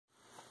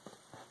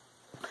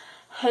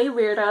Hey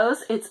weirdos,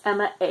 it's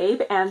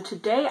EmmaAbe, and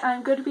today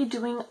I'm going to be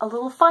doing a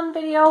little fun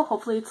video.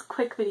 Hopefully it's a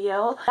quick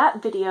video.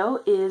 That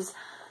video is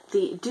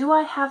the Do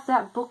I Have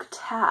That Book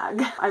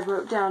tag. I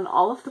wrote down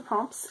all of the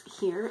prompts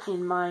here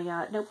in my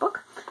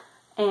notebook,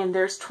 and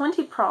there's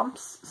 20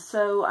 prompts,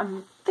 so I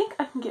think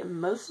I can get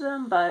most of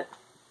them, but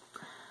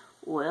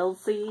we'll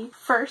see.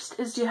 First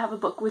is, do you have a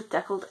book with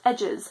deckled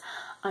edges?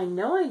 I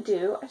know I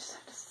do, I just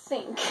have to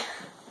think.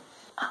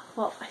 Oh,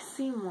 well, I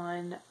see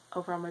one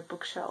over on my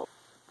bookshelf.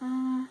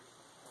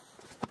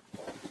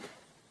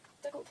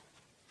 Deckled.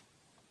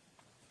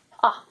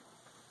 Ah.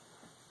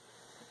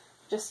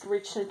 Just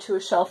reached into a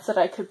shelf that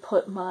I could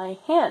put my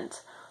hand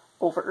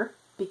over,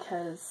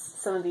 because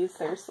some of these,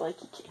 there's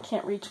like, you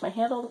can't reach my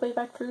hand all the way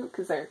back through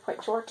because they're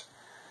quite short.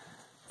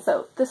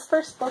 So this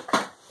first book,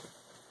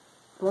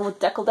 the one with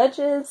deckled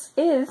edges,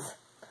 is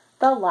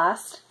The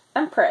Last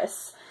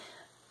Empress,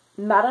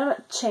 Madame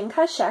Chiang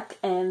Kai-shek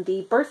and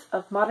the Birth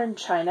of Modern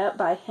China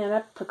by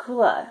Hannah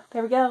Pakula.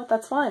 There we go,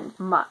 that's one.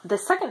 The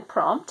second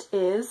prompt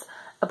is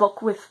a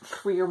book with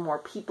 3 or more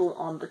people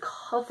on the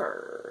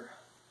cover.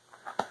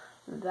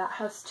 That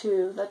has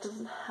 2. That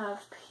doesn't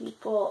have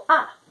people.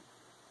 Ah!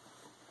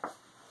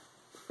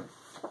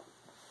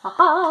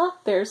 Haha!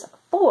 There's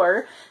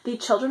 4. The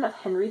Children of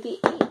Henry VIII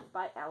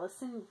by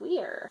Alison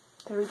Weir.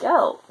 There we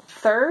go.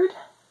 Third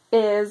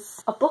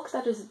is a book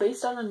that is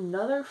based on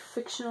another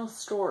fictional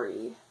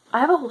story. I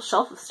have a whole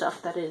shelf of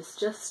stuff that is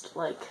just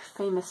like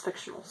famous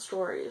fictional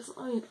stories.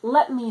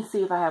 Let me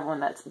see if I have one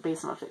that's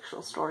based on a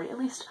fictional story, at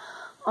least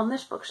on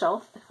this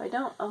bookshelf. If I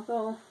don't, I'll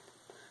go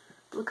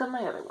look at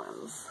my other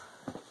ones.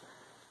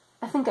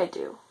 I think I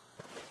do.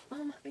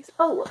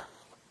 Oh!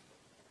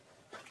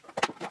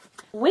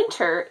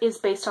 Winter is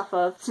based off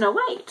of Snow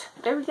White.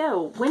 There we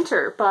go.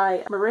 Winter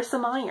by Marissa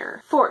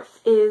Meyer.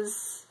 Fourth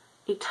is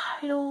a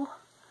title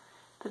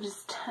that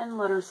is 10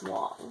 letters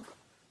long.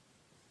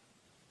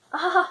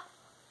 Ah!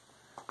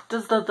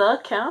 Does the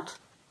count?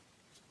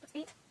 That's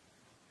 8.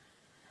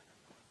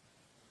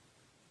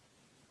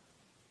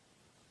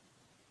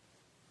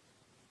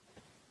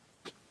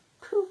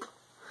 Poop.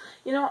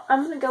 You know,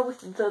 I'm gonna go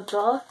with the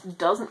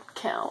doesn't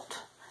count,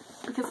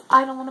 because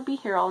I don't want to be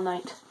here all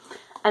night.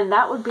 And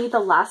that would be The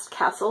Last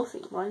Castle. See,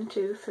 1,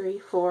 2, 3,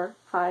 4,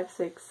 5,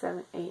 6,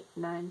 7, 8,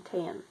 9,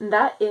 10. And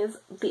that is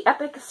the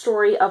epic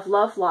story of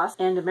love, loss,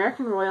 and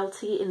American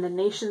royalty in the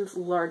nation's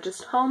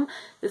largest home.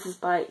 This is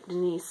by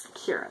Denise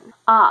Kieran.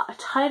 Ah, a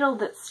title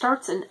that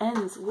starts and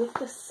ends with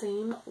the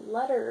same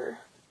letter.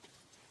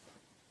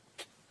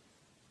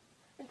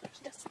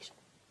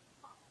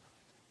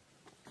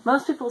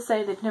 Most people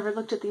say they've never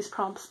looked at these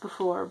prompts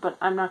before, but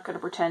I'm not going to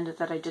pretend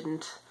that I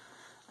didn't.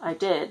 I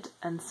did,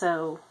 and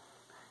so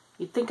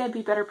you'd think I'd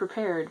be better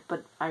prepared,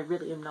 but I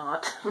really am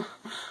not.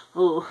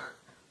 Ooh.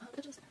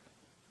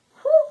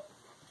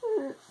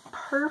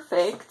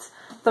 Perfect.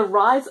 The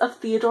Rise of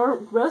Theodore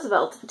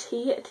Roosevelt.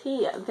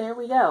 T.T. There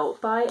we go.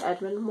 By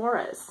Edmund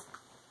Morris.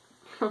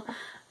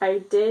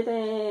 I did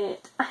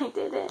it. I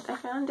did it. I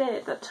found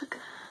it. That took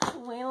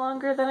way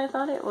longer than I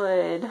thought it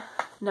would.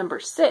 Number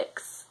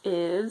 6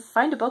 is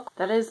find a book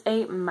that is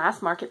a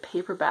mass market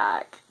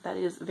paperback. That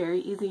is very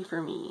easy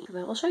for me, because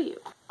I will show you.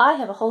 I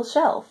have a whole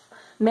shelf.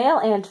 Male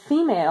and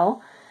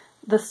Female,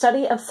 The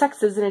Study of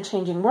Sexes in a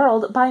Changing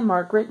World by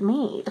Margaret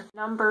Mead.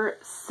 Number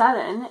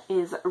 7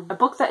 is a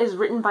book that is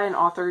written by an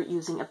author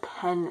using a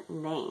pen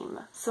name.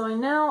 So I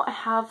know I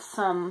have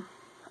some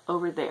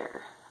over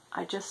there.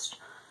 I just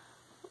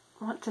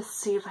want to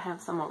see if I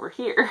have some over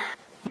here.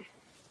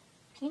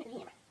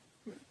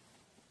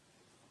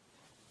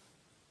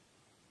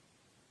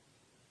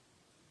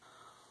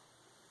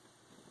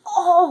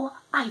 Oh,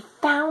 I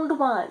found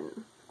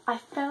one. I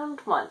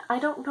found one. I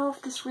don't know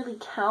if this really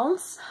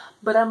counts,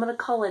 but I'm gonna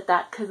call it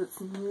that because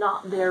it's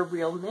not their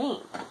real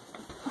name.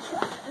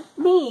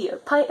 Me,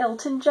 by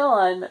Elton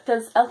John,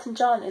 because Elton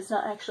John is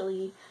not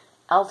actually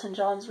Elton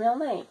John's real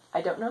name.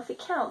 I don't know if it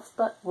counts,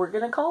 but we're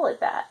gonna call it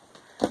that.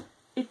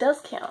 It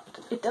does count.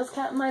 It does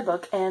count in my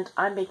book, and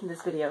I'm making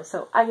this video,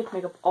 so I get to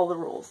make up all the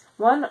rules.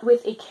 One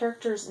with a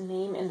character's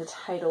name in the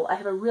title. I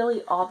have a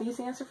really obvious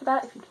answer for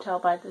that, if you can tell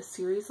by the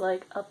series,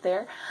 like, up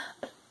there.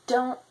 But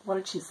don't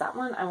want to choose that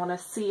one. I want to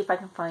see if I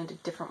can find a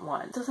different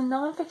one. Does a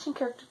non-fiction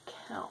character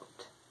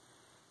count?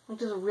 Like,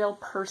 does a real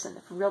person,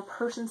 if a real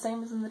person's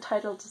name is in the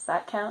title, does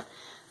that count?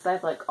 Because I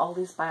have, like, all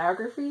these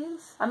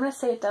biographies. I'm going to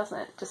say it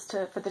doesn't, just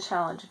for the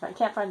challenge. If I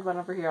can't find one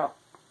over here,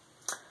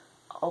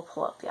 I'll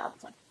pull up the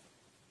obvious one.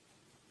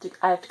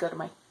 I have to go to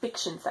my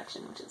fiction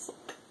section, which is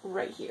like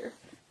right here.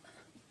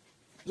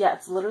 Yeah,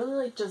 it's literally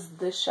like just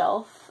this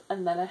shelf,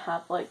 and then I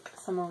have like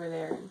some over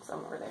there and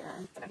some over there.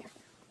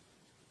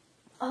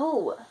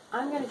 Oh,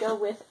 I'm gonna go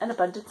with An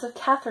Abundance of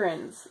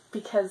Catherines,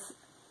 because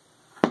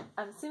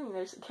I'm assuming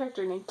there's a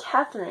character named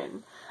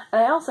Catherine,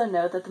 and I also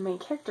know that the main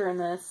character in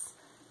this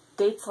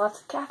dates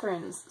lots of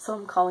Catherines, so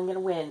I'm calling it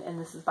a win, and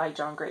this is by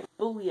John Gray.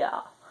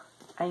 Booyah!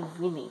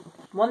 I'm winning.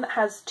 One that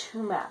has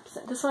 2 maps.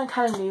 This one I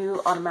kind of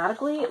knew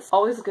automatically. It's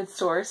always a good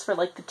source for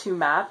like the 2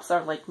 maps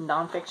or like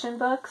non-fiction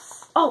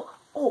books. Oh,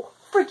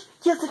 freak!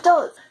 Yes, it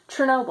does!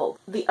 Chernobyl,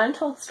 The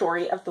Untold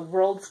Story of the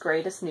World's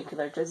Greatest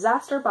Nuclear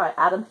Disaster by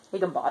Adam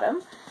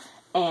Higginbottom.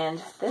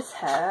 And this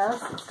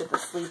has, let's get the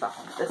sleeve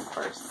off of this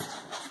first.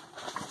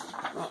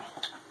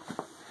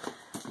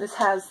 This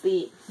has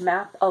the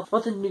map of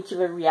what the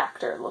nuclear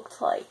reactor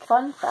looked like.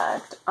 Fun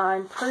fact,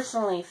 I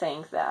personally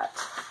think that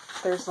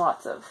there's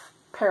lots of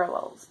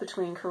parallels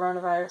between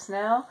coronavirus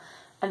now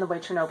and the way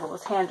Chernobyl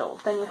was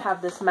handled. Then you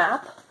have this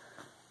map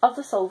of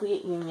the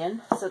Soviet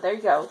Union. So there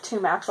you go, 2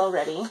 maps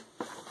already.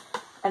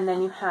 And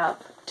then you have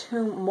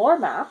 2 more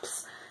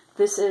maps.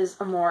 This is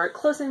a more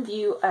close-in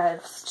view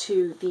as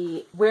to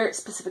where it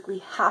specifically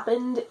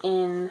happened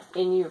in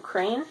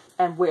Ukraine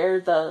and where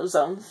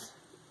the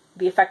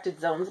affected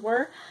zones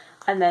were.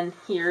 And then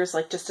here's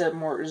like just a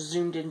more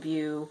zoomed-in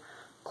view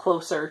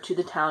closer to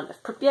the town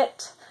of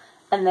Pripyat.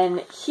 And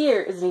then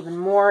here is an even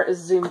more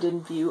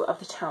zoomed-in view of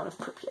the town of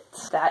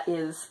Pripyat. That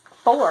is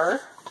 4.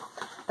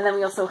 And then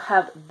we also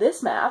have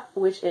this map,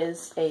 which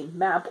is a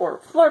map or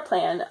floor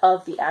plan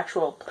of the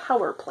actual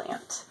power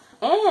plant.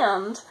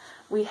 And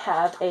we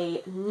have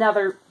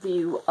another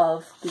view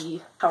of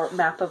the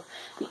map of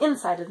the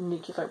inside of the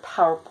nuclear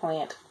power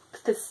plant,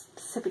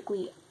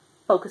 specifically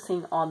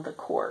focusing on the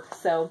core.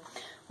 So,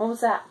 what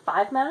was that?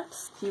 5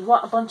 maps? If you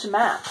want a bunch of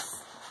maps,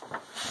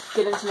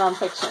 get into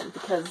nonfiction,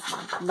 because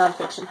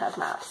nonfiction has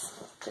maps.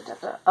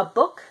 A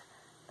book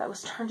that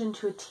was turned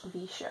into a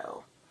TV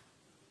show.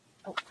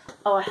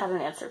 Oh, I had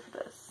an answer for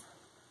this.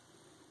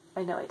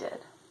 I know I did.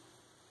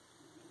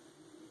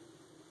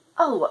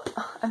 Oh,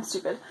 I'm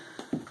stupid.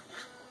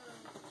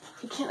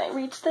 Can I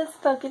reach this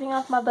without getting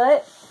off my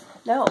butt?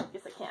 No,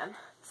 yes I can.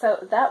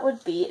 So that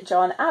would be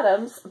John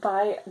Adams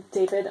by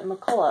David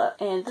McCullough,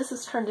 and this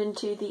is turned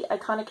into the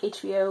iconic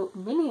HBO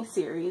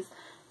miniseries,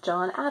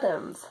 John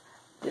Adams.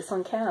 This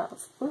one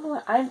counts. Ooh,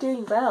 I'm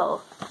doing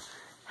well.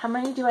 How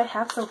many do I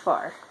have so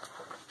far?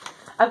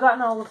 I've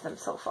gotten all of them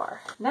so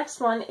far. Next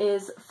one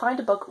is find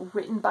a book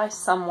written by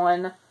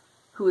someone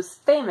who is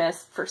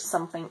famous for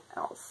something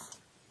else.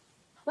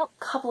 Well,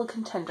 a couple of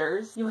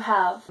contenders. You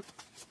have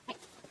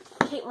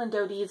Caitlin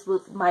Doty's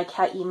with My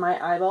Cat Eat My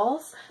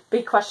Eyeballs,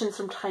 Big Questions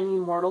from Tiny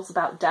Mortals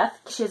About Death.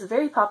 She has a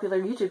very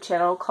popular YouTube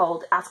channel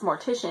called Ask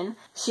Mortician.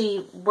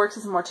 She works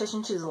as a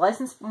mortician. She's a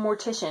licensed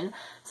mortician,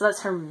 so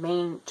that's her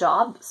main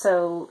job.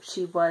 So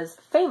she was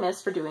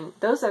famous for doing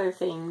those other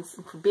things,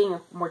 for being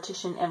a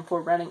mortician and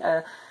for running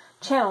a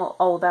channel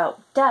all about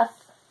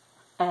death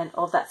and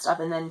all that stuff.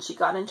 And then she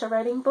got into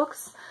writing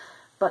books,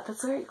 but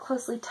that's very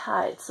closely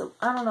tied, so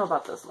I don't know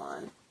about this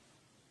one.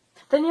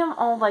 Then you have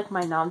all like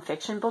my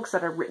nonfiction books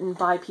that are written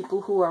by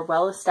people who are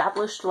well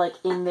established like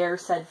in their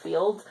said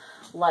field,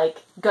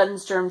 like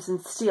Guns, Germs, and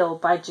Steel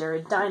by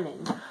Jared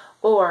Diamond,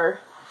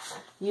 or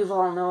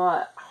Yuval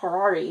Noah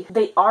Harari.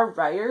 They are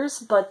writers,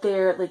 but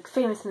they're like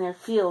famous in their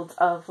fields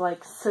of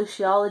like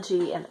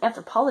sociology and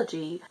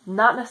anthropology,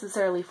 not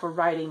necessarily for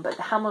writing, but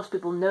how most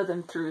people know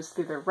them through is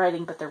through their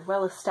writing, but they're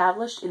well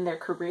established in their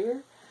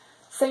career.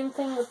 Same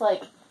thing with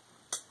like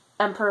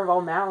Emperor of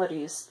All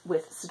Maladies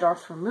with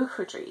Siddhartha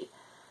Mukherjee.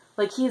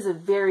 Like, he is a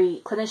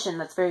very clinician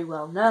that's very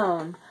well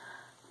known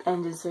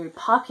and is very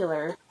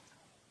popular,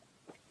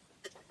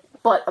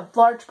 but a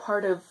large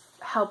part of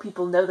how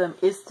people know them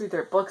is through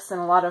their books, and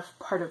a lot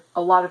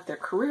of their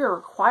career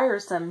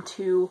requires them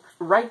to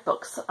write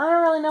books. So I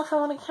don't really know if I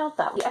want to count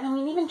that. I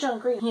mean, even John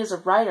Green, he is a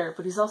writer,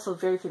 but he's also a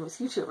very famous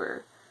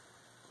YouTuber.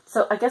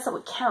 So I guess that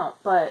would count,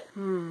 but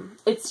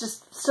it's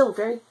just still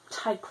very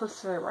tied close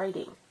to their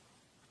writing.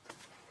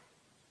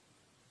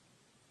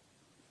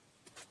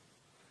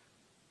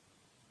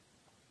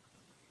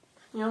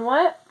 You know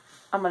what?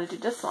 I'm going to do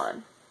this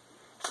one.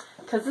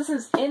 Because this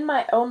is In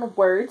My Own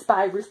Words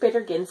by Ruth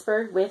Bader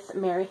Ginsburg with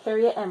Mary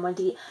Harriet and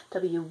Wendy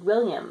W.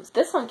 Williams.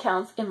 This one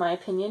counts, in my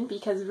opinion,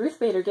 because Ruth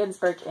Bader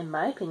Ginsburg, in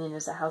my opinion,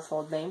 is a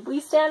household name. We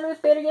stand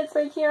Ruth Bader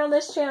Ginsburg here on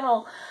this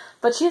channel.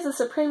 But she is a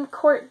Supreme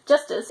Court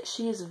Justice.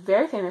 She is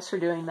very famous for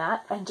doing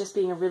that and just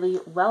being a really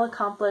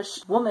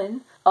well-accomplished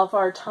woman of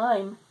our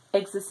time.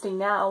 Existing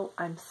now.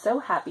 I'm so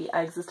happy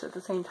I exist at the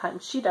same time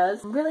she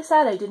does. I'm really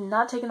sad I did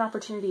not take an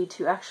opportunity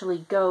to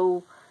actually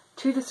go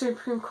to the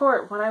Supreme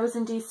Court when I was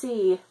in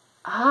DC.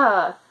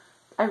 I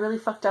really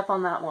fucked up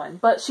on that one.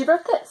 But she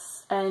wrote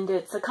this, and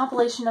it's a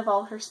compilation of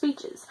all her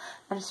speeches,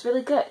 and it's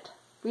really good.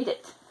 Read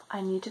it.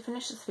 I need to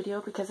finish this video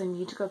because I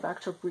need to go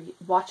back to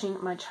watching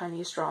my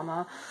Chinese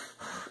drama.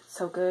 It's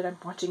so good. I'm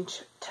watching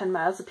 10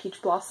 Miles of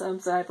Peach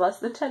Blossoms, and I have less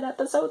than 10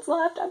 episodes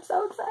left. I'm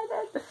so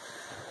excited.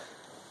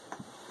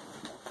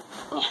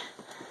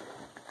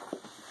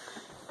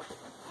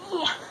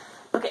 Yeah.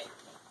 Okay.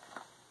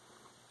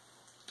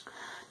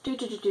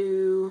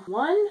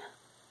 One,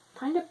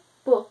 find a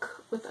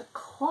book with a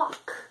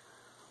clock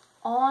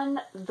on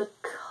the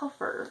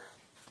cover.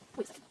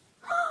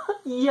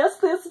 Yes,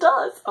 this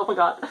does! Oh my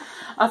god.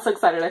 I'm so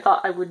excited. I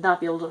thought I would not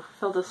be able to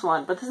fulfill this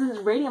one. But this is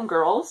Radium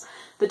Girls,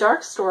 The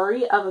Dark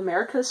Story of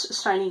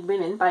America's Shining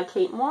Women by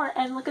Kate Moore.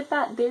 And look at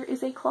that. There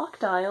is a clock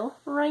dial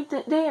right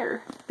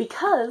there.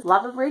 Because a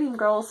lot of Radium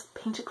Girls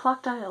painted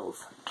clock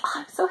dials. Oh,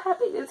 I'm so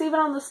happy. It's even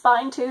on the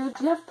spine too.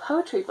 Do you have a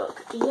poetry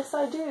book? Yes,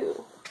 I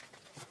do.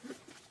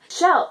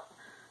 Shout!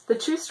 The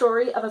True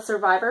Story of a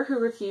Survivor Who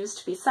Refused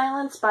to Be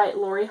Silenced by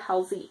Lori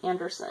Halsey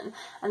Anderson.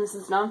 And this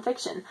is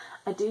nonfiction.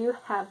 I do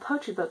have a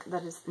poetry book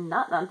that is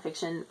not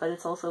nonfiction, but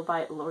it's also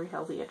by Lori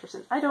Halsey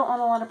Anderson. I don't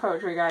want a lot of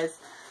poetry, guys.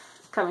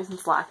 Cut me some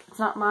slack. It's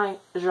not my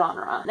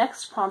genre.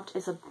 Next prompt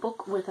is a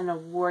book with an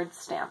award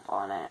stamp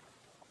on it.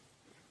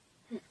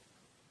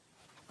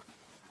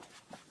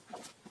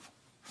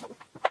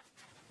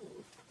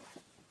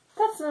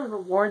 That's not an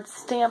award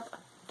stamp.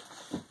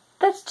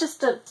 That's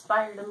just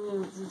inspired a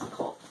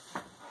musical.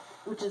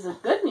 Which is a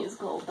good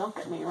musical, don't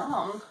get me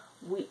wrong.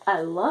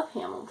 I love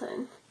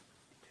Hamilton.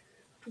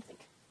 What do you think?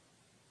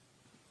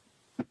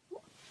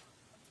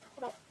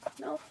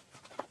 No?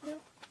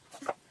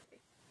 No?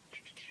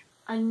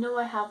 I know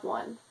I have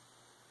one.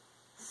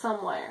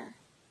 Somewhere.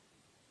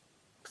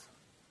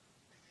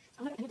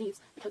 I'm not gonna do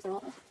these because they're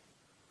all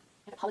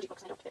anthology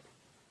books and I don't get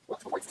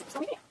lots of awards stamps.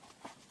 So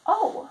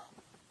oh!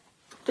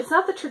 It's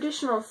not the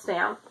traditional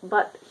stamp,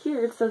 but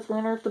here it says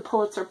winner of the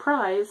Pulitzer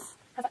Prize.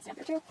 Has that stamp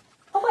there too?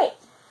 Oh wait!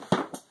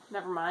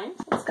 Never mind.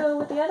 Let's go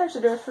with the other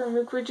Siddhartha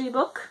Mukherjee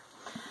book.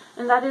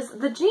 And that is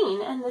The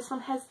Gene, and this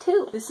one has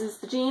two. This is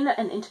The Gene,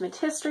 An Intimate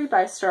History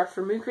by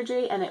Siddhartha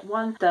Mukherjee, and it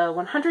won the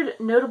 100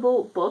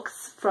 Notable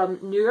Books from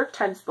New York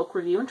Times Book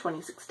Review in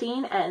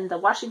 2016, and the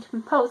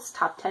Washington Post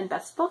Top 10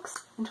 Best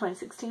Books in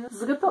 2016. This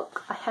is a good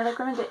book. I highly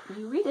recommend it.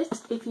 You read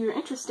it if you're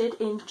interested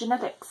in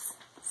genetics.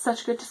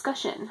 Such a good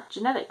discussion.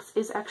 Genetics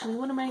is actually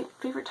one of my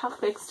favorite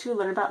topics to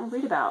learn about and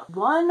read about.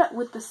 One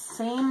with the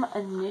same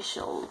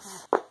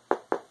initials.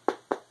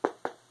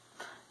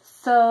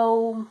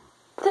 So,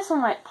 this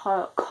one might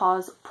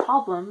cause a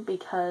problem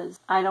because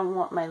I don't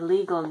want my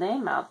legal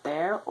name out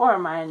there or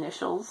my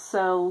initials,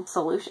 so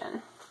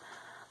solution.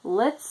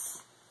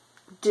 Let's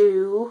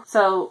do,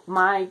 so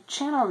my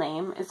channel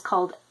name is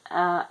called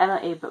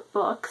EmmaAbe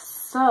Books,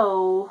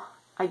 so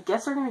I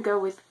guess we're going to go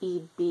with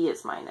EB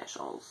as my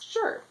initials.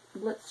 Sure,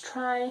 let's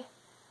try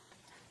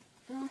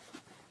EB.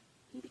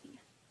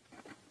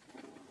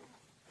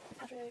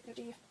 Patrick, OG.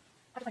 I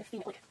have to find a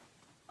female,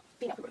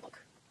 female who wrote a book.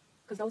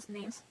 Because those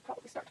names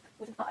probably start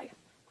with an I.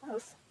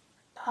 Close.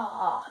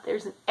 Ah,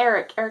 there's an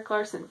Eric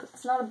Larson, but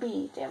it's not a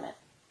B, damn it.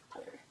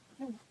 Tyler.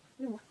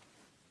 No.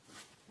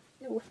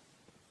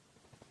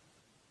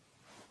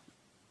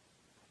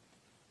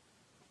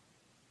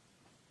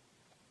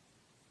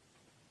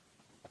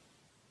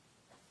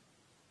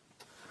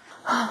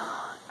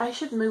 I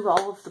should move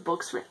all of the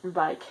books written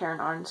by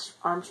Karen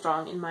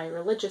Armstrong in my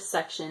religious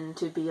section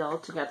to be all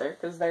together,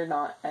 because they're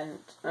not, and,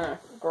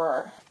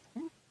 grr.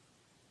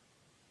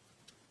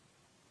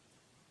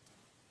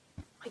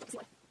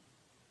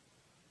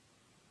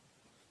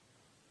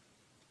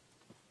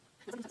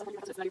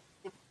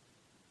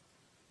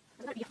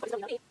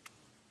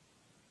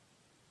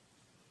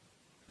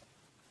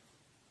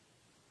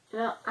 You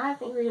know, I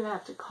think we're gonna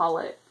have to call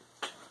it.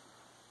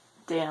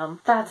 Damn,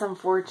 that's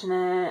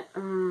unfortunate.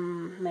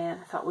 Man,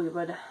 I thought we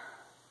would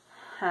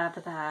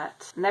have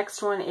that.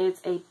 Next one is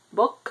a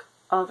book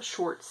of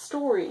short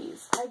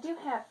stories. I do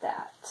have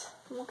that.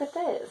 Look at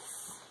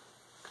this.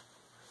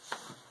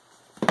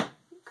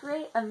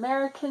 Great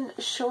American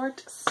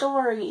Short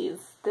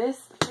Stories. This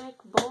thick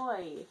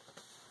boy.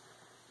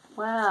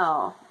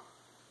 Wow.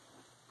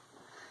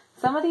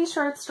 Some of these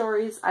short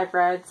stories I've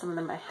read, some of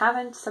them I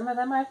haven't, some of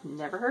them I've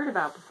never heard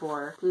about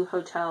before. Blue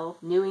Hotel,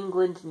 New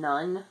England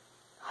Nun.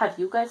 Have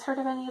you guys heard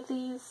of any of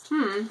these?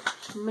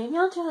 Maybe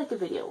I'll do like a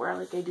video where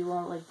I do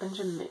a bunch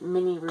of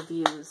mini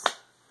reviews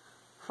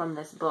from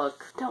this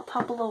book. Don't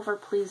topple over,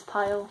 please,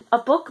 pile. A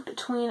book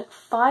between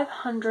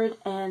 500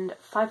 and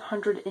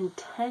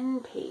 510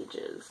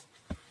 pages.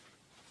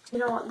 You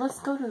know what, let's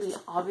go to the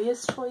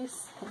obvious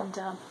choice and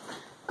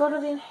go to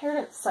the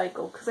inheritance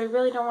cycle, because I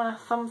really don't want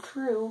to thumb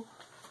through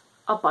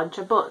a bunch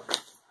of books.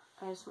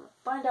 I just want to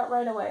find out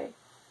right away.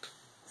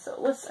 So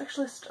let's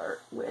actually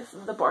start with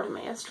the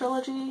Bartimaeus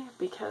trilogy,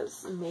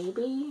 because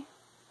maybe,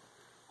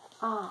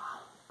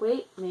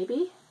 wait,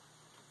 maybe,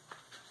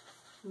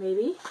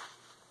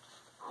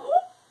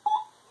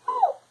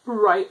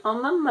 right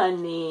on the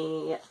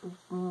money.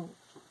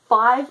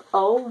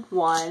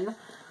 501,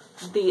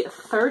 the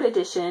third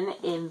edition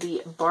in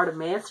the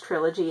Bartimaeus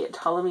trilogy,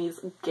 Ptolemy's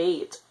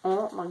Gate.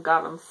 Oh my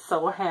god, I'm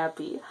so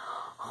happy.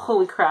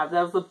 Holy crap,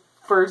 that was the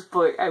first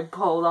book I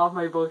pulled off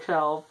my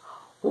bookshelf.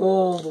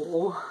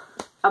 Oh.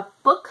 A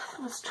book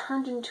that was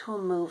turned into a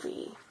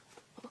movie.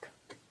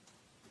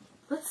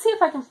 Let's see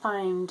if I can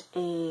find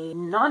a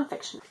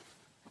non-fiction.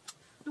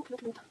 Nope.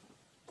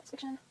 That's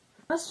fiction.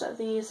 Most of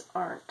these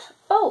aren't.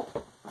 Oh!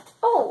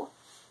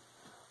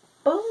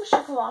 Boom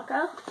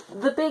shakalaka.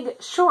 The Big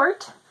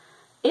Short.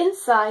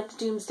 Inside the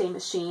Doomsday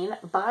Machine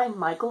by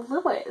Michael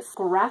Lewis.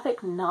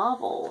 Graphic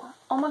novel.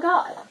 Oh my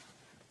god.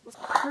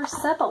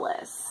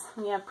 Persepolis.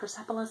 We have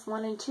Persepolis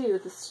 1 and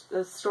 2.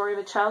 The story of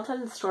a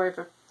childhood and the story of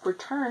a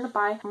return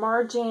by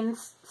Marjane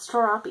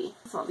Storapi.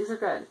 So these are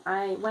good.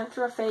 I went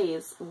through a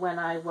phase when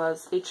I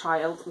was a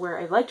child where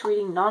I liked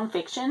reading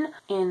nonfiction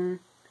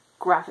in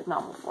graphic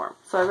novel form.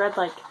 So I read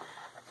like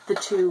the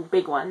two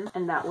big ones,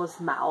 and that was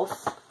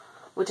Mouth,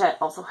 which I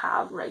also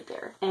have right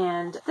there.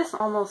 And this is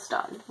almost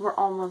done. We're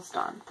almost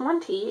done.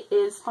 20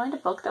 is find a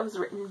book that was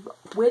written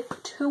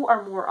with 2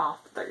 or more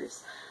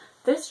authors.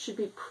 This should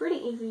be pretty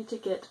easy to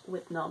get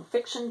with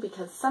nonfiction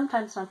because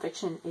sometimes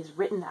nonfiction is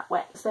written that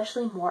way,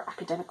 especially more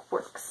academic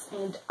works.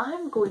 And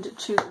I'm going to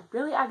choose a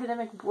really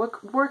academic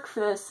work for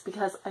this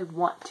because I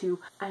want to.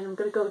 And I'm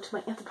going to go to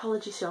my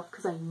anthropology shelf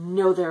because I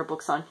know there are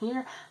books on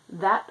here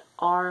that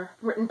are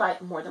written by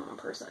more than one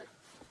person.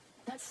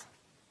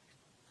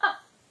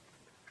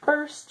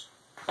 First,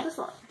 this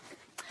one.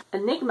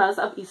 Enigmas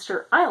of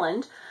Easter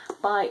Island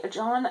by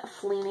John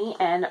Feeney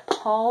and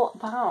Paul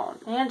Brown.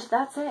 And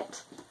that's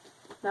it.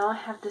 Now I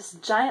have this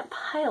giant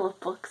pile of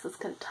books that's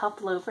going to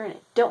topple over and I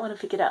don't want to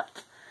pick it up.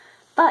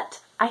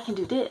 But I can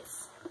do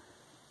this.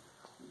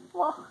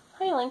 Well,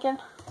 hi Lincoln.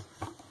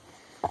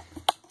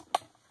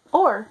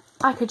 Or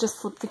I could just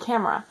flip the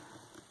camera.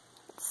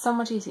 It's so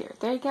much easier.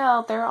 There you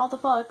go. There are all the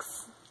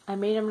books. I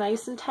made them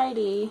nice and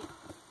tidy.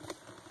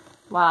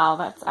 Wow,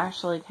 that's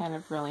actually kind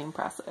of really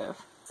impressive.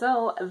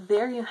 So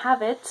there you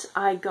have it.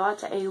 I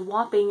got a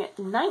whopping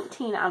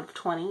 19 out of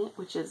 20,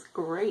 which is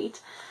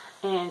great.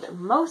 And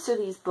most of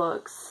these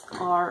books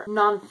are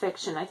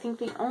nonfiction. I think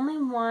the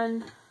only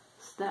ones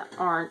that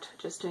aren't,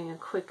 just doing a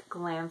quick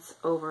glance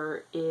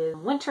over, is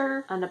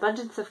Winter, An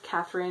Abundance of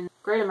Catherine,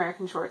 Great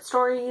American Short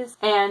Stories,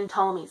 and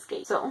Ptolemy's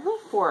Gate. So only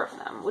 4 of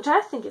them, which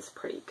I think is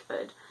pretty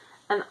good.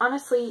 And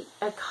honestly,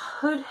 I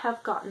could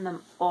have gotten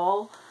them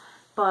all,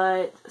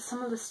 but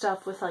some of the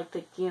stuff with like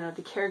the,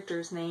 the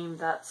character's name,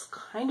 that's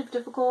kind of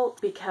difficult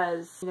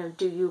because,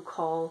 do you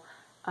call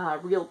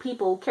real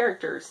people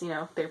characters?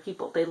 They're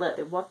people, they live,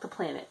 they walk the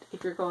planet,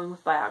 if you're going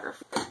with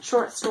biography.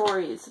 Short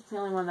stories, it's the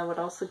only one that would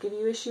also give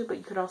you issue, but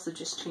you could also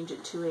just change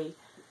it to a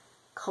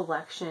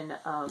collection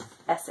of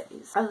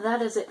essays.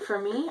 That is it for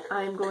me.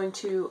 I'm going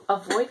to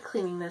avoid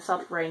cleaning this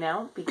up right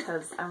now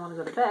because I want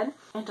to go to bed,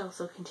 and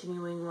also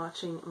continuing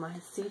watching my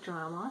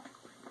C-drama,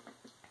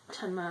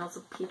 10 Miles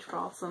of Peach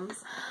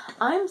Blossoms.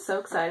 I'm so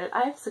excited.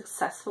 I've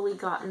successfully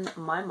gotten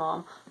my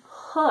mom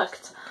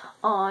hooked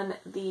on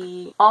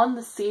the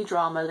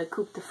C-drama, Le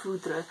Coup de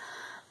Foudre,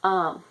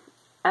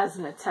 as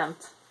an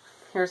attempt.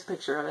 Here's a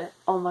picture of it.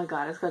 Oh my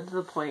god, it's gotten to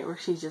the point where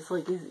she just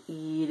like is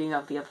eating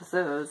up the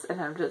episodes and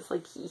I'm just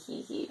like hee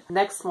hee hee.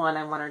 Next one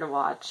I want her to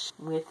watch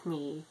with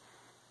me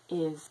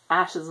is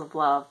Ashes of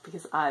Love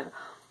because I've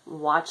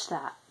watched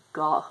that,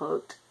 got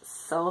hooked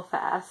so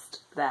fast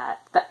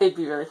that it'd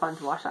be really fun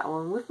to watch that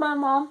one with my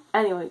mom.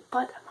 Anyway,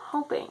 but I'm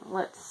hoping,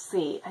 let's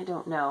see, I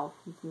don't know,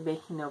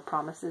 making no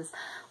promises,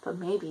 but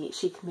maybe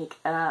she can make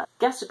a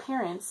guest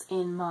appearance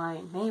in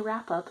my May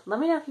wrap-up. Let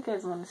me know if you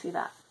guys want to see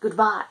that.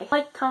 Goodbye.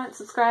 Like, comment,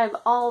 subscribe,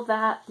 all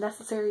that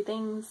necessary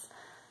things.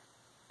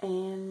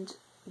 And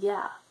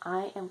yeah,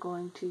 I am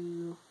going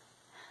to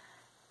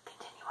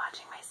continue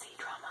watching my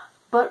C-drama.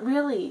 But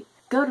really,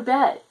 go to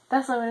bed.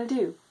 That's what I'm going to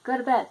do. Go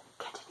to bed.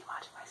 Continue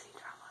watching my C-drama.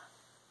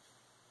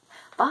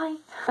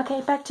 Bye.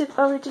 Okay, back to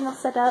the original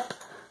setup.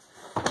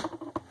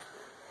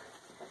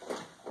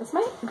 This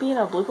might be in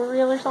a blooper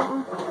reel or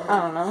something. I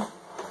don't know.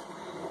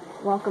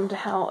 Welcome to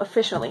how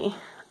officially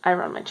I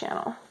run my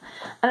channel.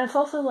 And it's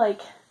also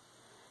like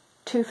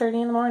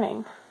 2:30 in the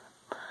morning.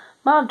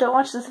 Mom, don't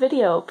watch this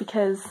video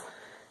because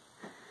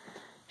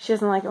she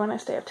doesn't like it when I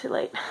stay up too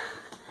late.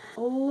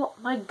 Oh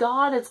my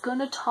god, it's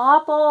gonna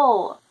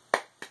topple!